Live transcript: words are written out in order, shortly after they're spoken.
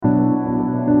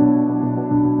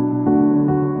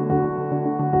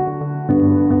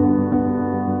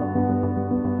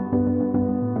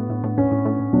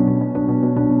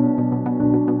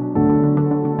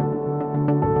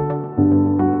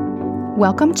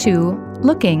Welcome to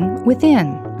Looking Within,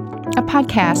 a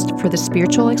podcast for the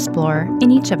spiritual explorer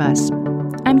in each of us.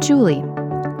 I'm Julie.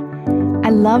 I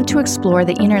love to explore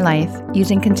the inner life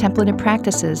using contemplative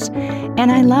practices,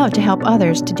 and I love to help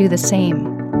others to do the same.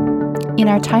 In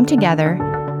our time together,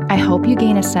 I hope you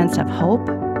gain a sense of hope,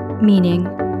 meaning,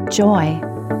 joy,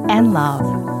 and love.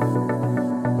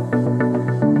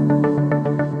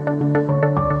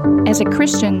 As a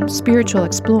Christian spiritual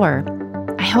explorer,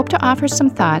 I hope to offer some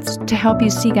thoughts to help you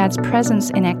see God's presence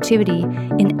in activity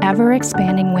in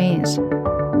ever-expanding ways.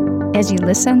 As you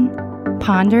listen,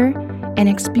 ponder, and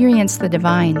experience the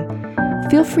divine,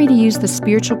 feel free to use the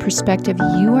spiritual perspective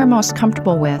you are most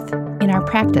comfortable with in our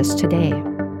practice today.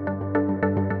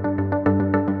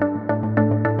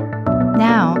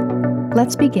 Now,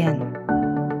 let's begin.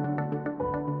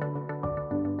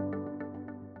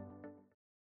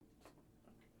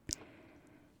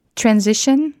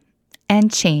 Transition and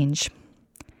change.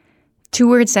 Two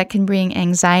words that can bring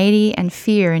anxiety and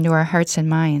fear into our hearts and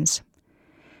minds.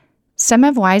 Some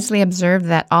have wisely observed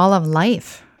that all of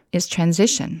life is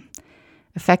transition,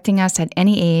 affecting us at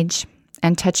any age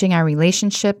and touching our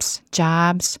relationships,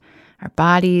 jobs, our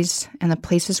bodies, and the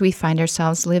places we find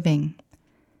ourselves living.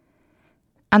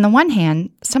 On the one hand,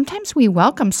 sometimes we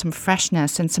welcome some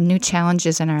freshness and some new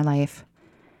challenges in our life.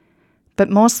 But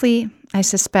mostly, I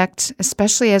suspect,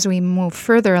 especially as we move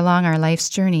further along our life's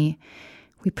journey,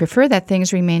 we prefer that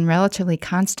things remain relatively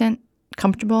constant,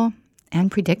 comfortable,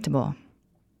 and predictable.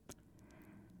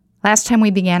 Last time we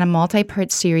began a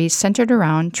multi-part series centered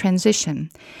around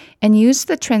transition and used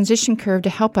the transition curve to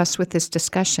help us with this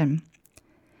discussion.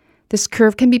 This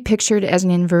curve can be pictured as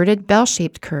an inverted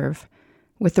bell-shaped curve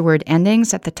with the word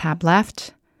endings at the top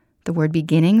left, the word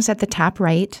beginnings at the top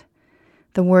right,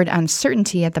 the word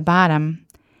uncertainty at the bottom,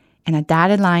 and a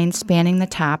dotted line spanning the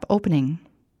top opening.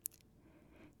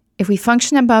 If we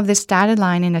function above this dotted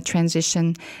line in a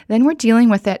transition, then we're dealing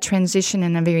with that transition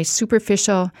in a very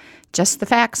superficial, just the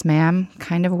facts, ma'am,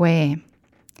 kind of way.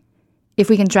 If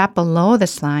we can drop below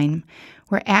this line,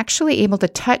 we're actually able to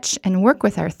touch and work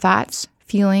with our thoughts,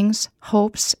 feelings,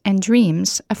 hopes, and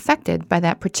dreams affected by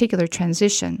that particular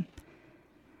transition.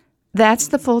 That's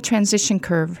the full transition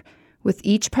curve, with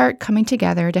each part coming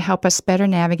together to help us better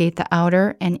navigate the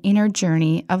outer and inner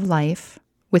journey of life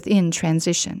within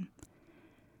transition.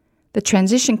 The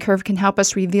transition curve can help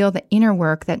us reveal the inner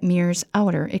work that mirrors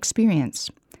outer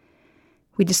experience.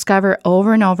 We discover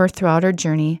over and over throughout our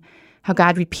journey how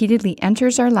God repeatedly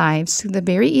enters our lives through the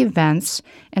very events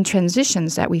and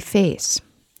transitions that we face.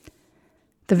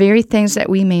 The very things that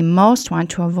we may most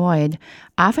want to avoid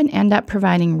often end up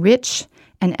providing rich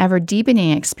and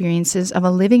ever-deepening experiences of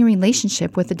a living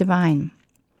relationship with the divine.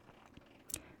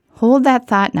 Hold that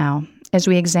thought now as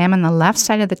we examine the left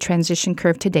side of the transition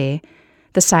curve today,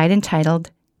 the side entitled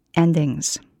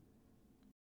Endings.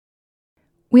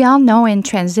 We all know in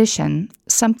transition,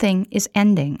 something is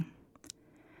ending.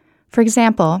 For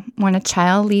example, when a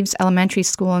child leaves elementary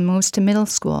school and moves to middle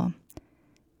school,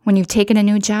 when you've taken a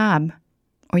new job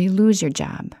or you lose your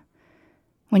job,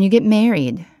 when you get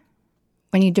married,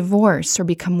 when you divorce or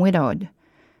become widowed,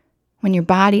 when your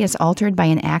body is altered by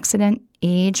an accident,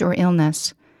 age, or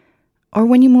illness, or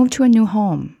when you move to a new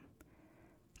home.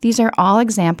 These are all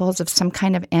examples of some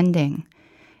kind of ending,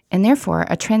 and therefore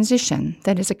a transition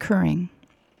that is occurring.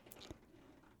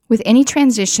 With any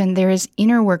transition, there is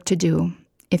inner work to do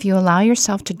if you allow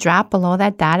yourself to drop below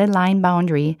that dotted line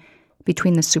boundary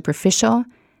between the superficial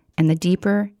and the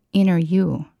deeper inner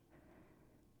you.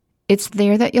 It's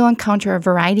there that you'll encounter a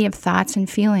variety of thoughts and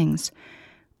feelings,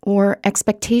 or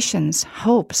expectations,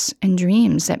 hopes, and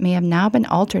dreams that may have now been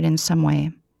altered in some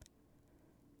way.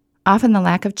 Often the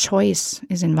lack of choice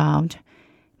is involved,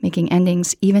 making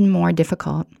endings even more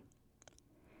difficult.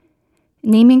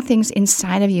 Naming things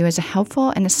inside of you is a helpful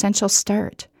and essential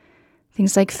start.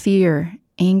 Things like fear,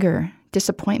 anger,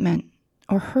 disappointment,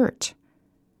 or hurt.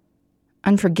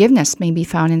 Unforgiveness may be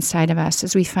found inside of us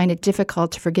as we find it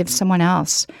difficult to forgive someone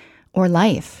else, or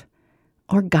life,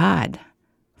 or God,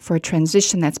 for a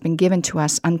transition that's been given to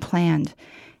us unplanned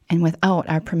and without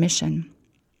our permission.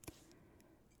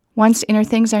 Once inner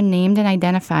things are named and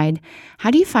identified, how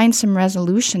do you find some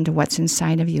resolution to what's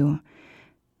inside of you?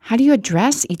 How do you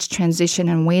address each transition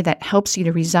in a way that helps you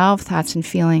to resolve thoughts and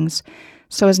feelings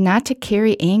so as not to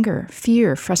carry anger,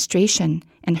 fear, frustration,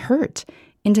 and hurt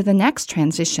into the next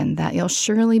transition that you'll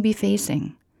surely be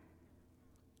facing?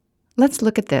 Let's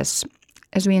look at this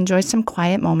as we enjoy some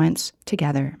quiet moments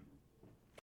together.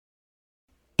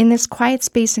 In this quiet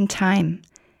space and time,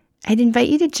 I'd invite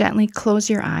you to gently close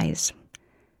your eyes.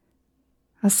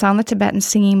 I'll sound the Tibetan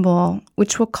singing bowl,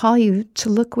 which will call you to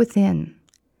look within.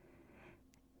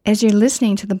 As you're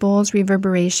listening to the bowl's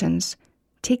reverberations,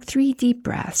 take 3 deep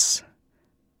breaths.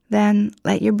 Then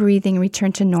let your breathing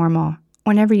return to normal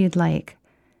whenever you'd like.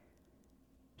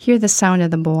 Hear the sound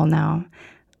of the bowl now.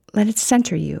 Let it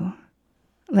center you.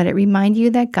 Let it remind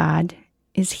you that God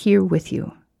is here with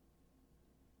you.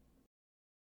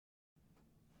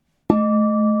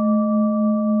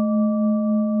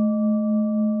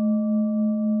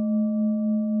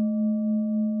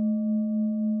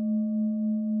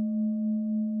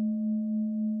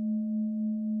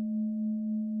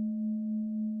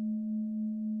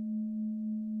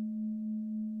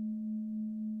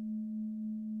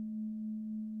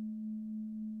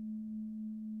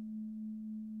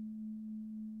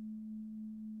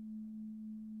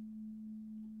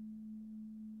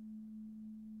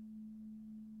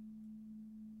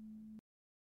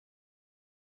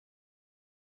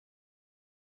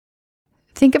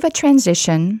 Think of a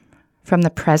transition from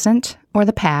the present or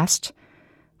the past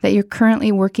that you're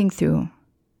currently working through.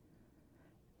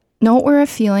 Note where a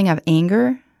feeling of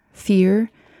anger,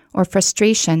 fear, or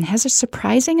frustration has a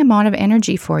surprising amount of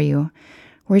energy for you,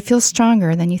 where it feels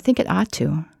stronger than you think it ought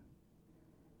to.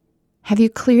 Have you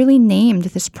clearly named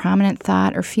this prominent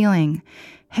thought or feeling?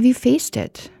 Have you faced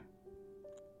it?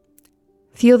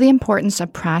 Feel the importance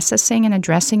of processing and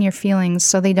addressing your feelings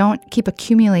so they don't keep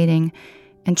accumulating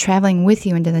and traveling with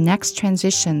you into the next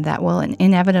transition that will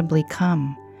inevitably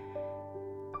come.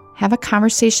 Have a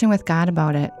conversation with God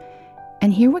about it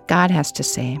and hear what God has to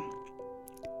say.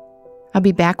 I'll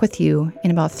be back with you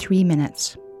in about 3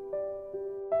 minutes.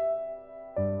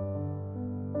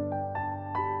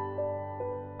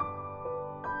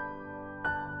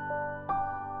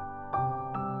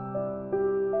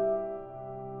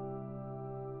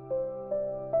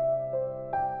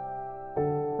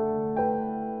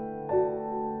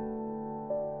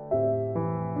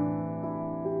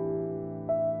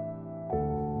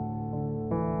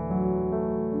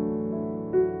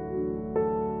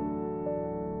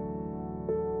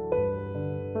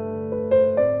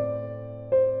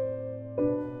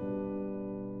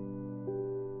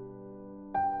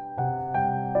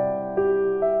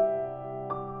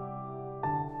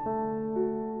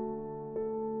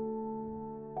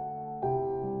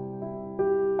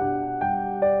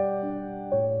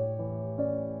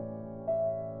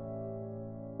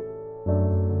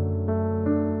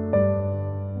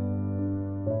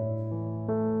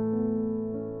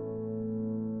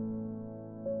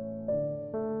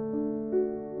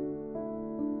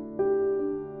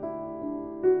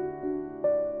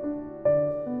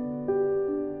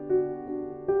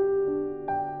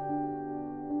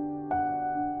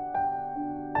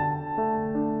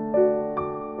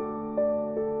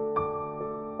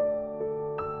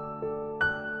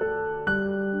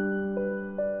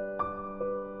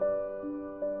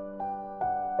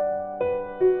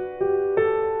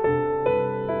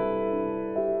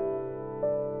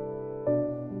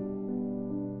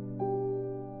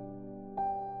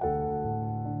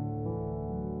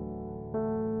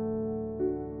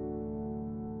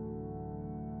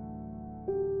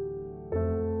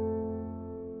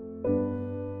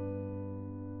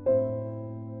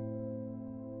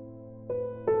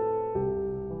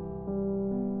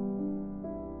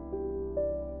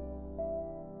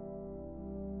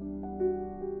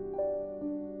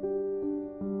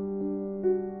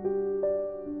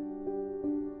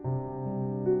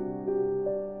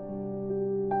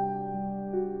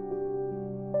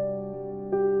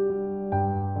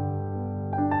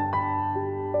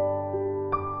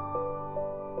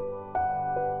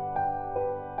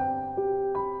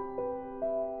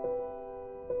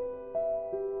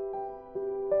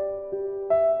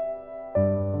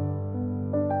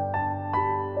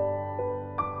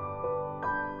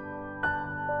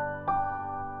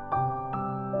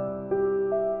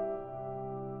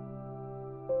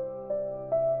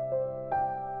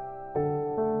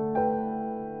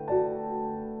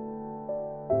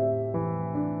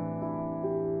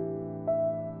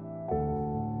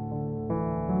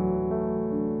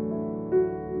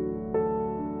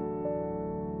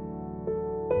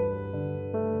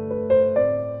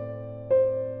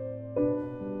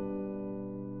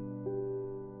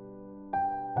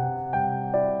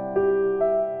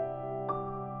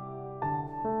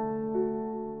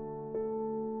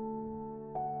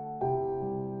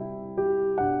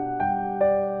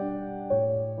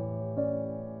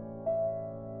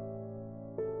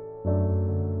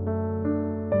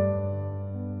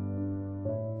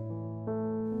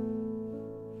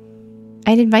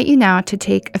 I'd invite you now to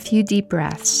take a few deep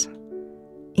breaths,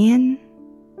 in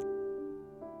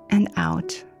and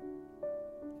out,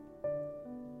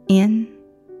 in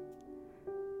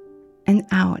and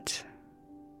out.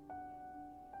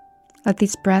 Let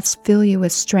these breaths fill you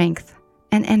with strength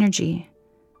and energy.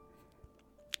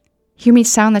 Hear me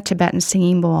sound the Tibetan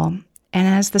singing bowl, and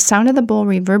as the sound of the bowl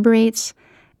reverberates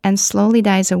and slowly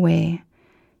dies away,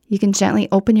 you can gently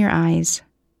open your eyes,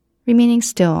 remaining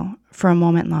still for a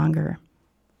moment longer.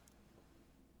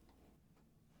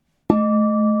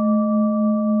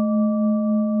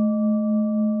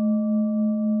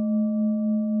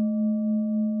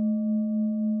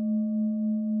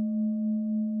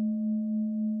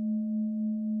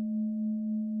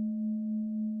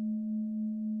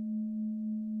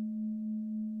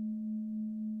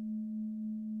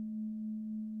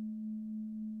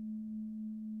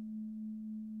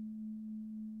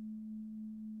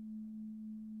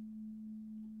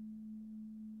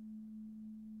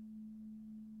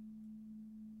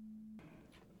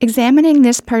 Examining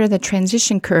this part of the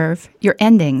transition curve, your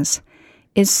endings,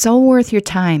 is so worth your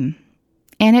time.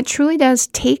 And it truly does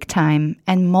take time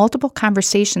and multiple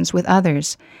conversations with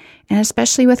others, and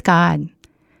especially with God,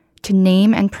 to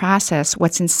name and process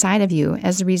what's inside of you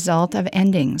as a result of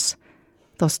endings,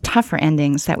 those tougher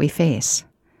endings that we face.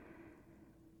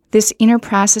 This inner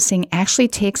processing actually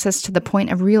takes us to the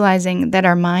point of realizing that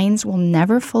our minds will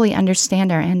never fully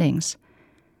understand our endings.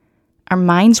 Our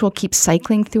minds will keep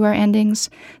cycling through our endings,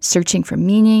 searching for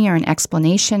meaning or an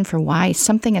explanation for why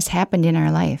something has happened in our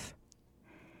life.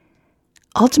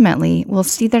 Ultimately, we'll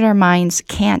see that our minds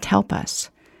can't help us.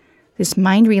 This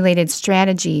mind-related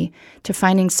strategy to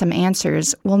finding some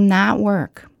answers will not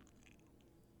work.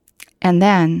 And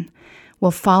then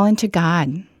we'll fall into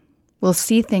God. We'll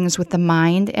see things with the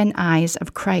mind and eyes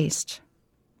of Christ.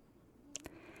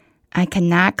 I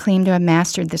cannot claim to have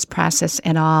mastered this process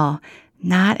at all.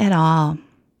 Not at all.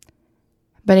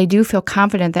 But I do feel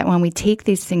confident that when we take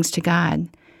these things to God,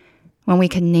 when we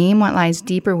can name what lies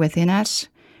deeper within us,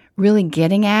 really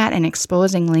getting at and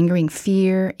exposing lingering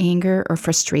fear, anger, or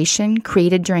frustration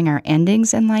created during our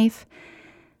endings in life,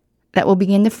 that we'll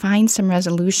begin to find some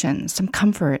resolution, some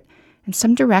comfort, and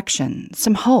some direction,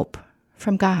 some hope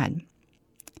from God.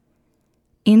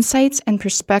 Insights and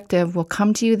perspective will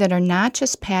come to you that are not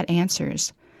just pat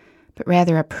answers, but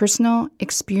rather a personal,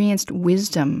 experienced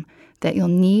wisdom that you'll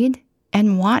need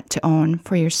and want to own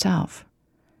for yourself.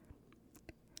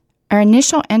 Our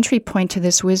initial entry point to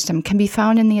this wisdom can be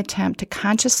found in the attempt to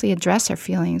consciously address our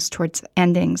feelings towards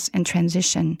endings and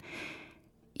transition.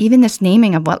 Even this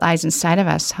naming of what lies inside of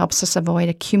us helps us avoid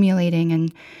accumulating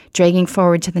and dragging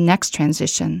forward to the next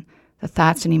transition, the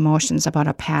thoughts and emotions about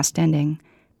a past ending.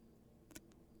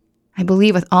 I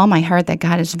believe with all my heart that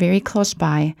God is very close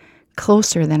by,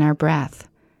 closer than our breath,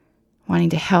 wanting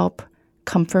to help,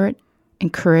 comfort,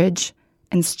 encourage,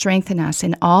 and strengthen us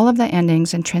in all of the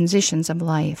endings and transitions of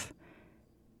life,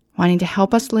 wanting to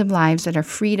help us live lives that are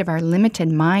freed of our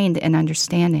limited mind and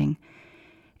understanding,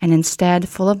 and instead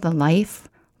full of the life,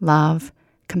 love,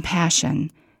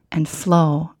 compassion, and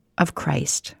flow of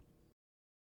Christ.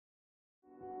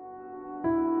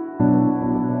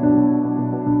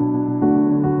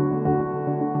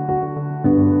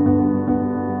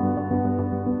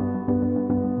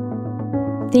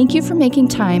 Thank you for making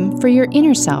time for your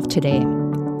inner self today.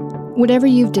 Whatever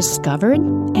you've discovered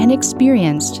and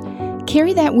experienced,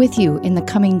 carry that with you in the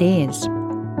coming days.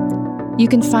 You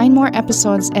can find more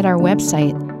episodes at our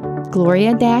website,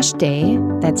 Gloria-Day,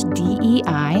 that's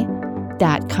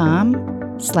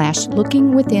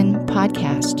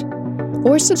DEI.com/lookingwithinpodcast,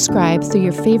 or subscribe through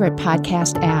your favorite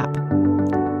podcast app.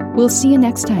 We'll see you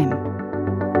next time.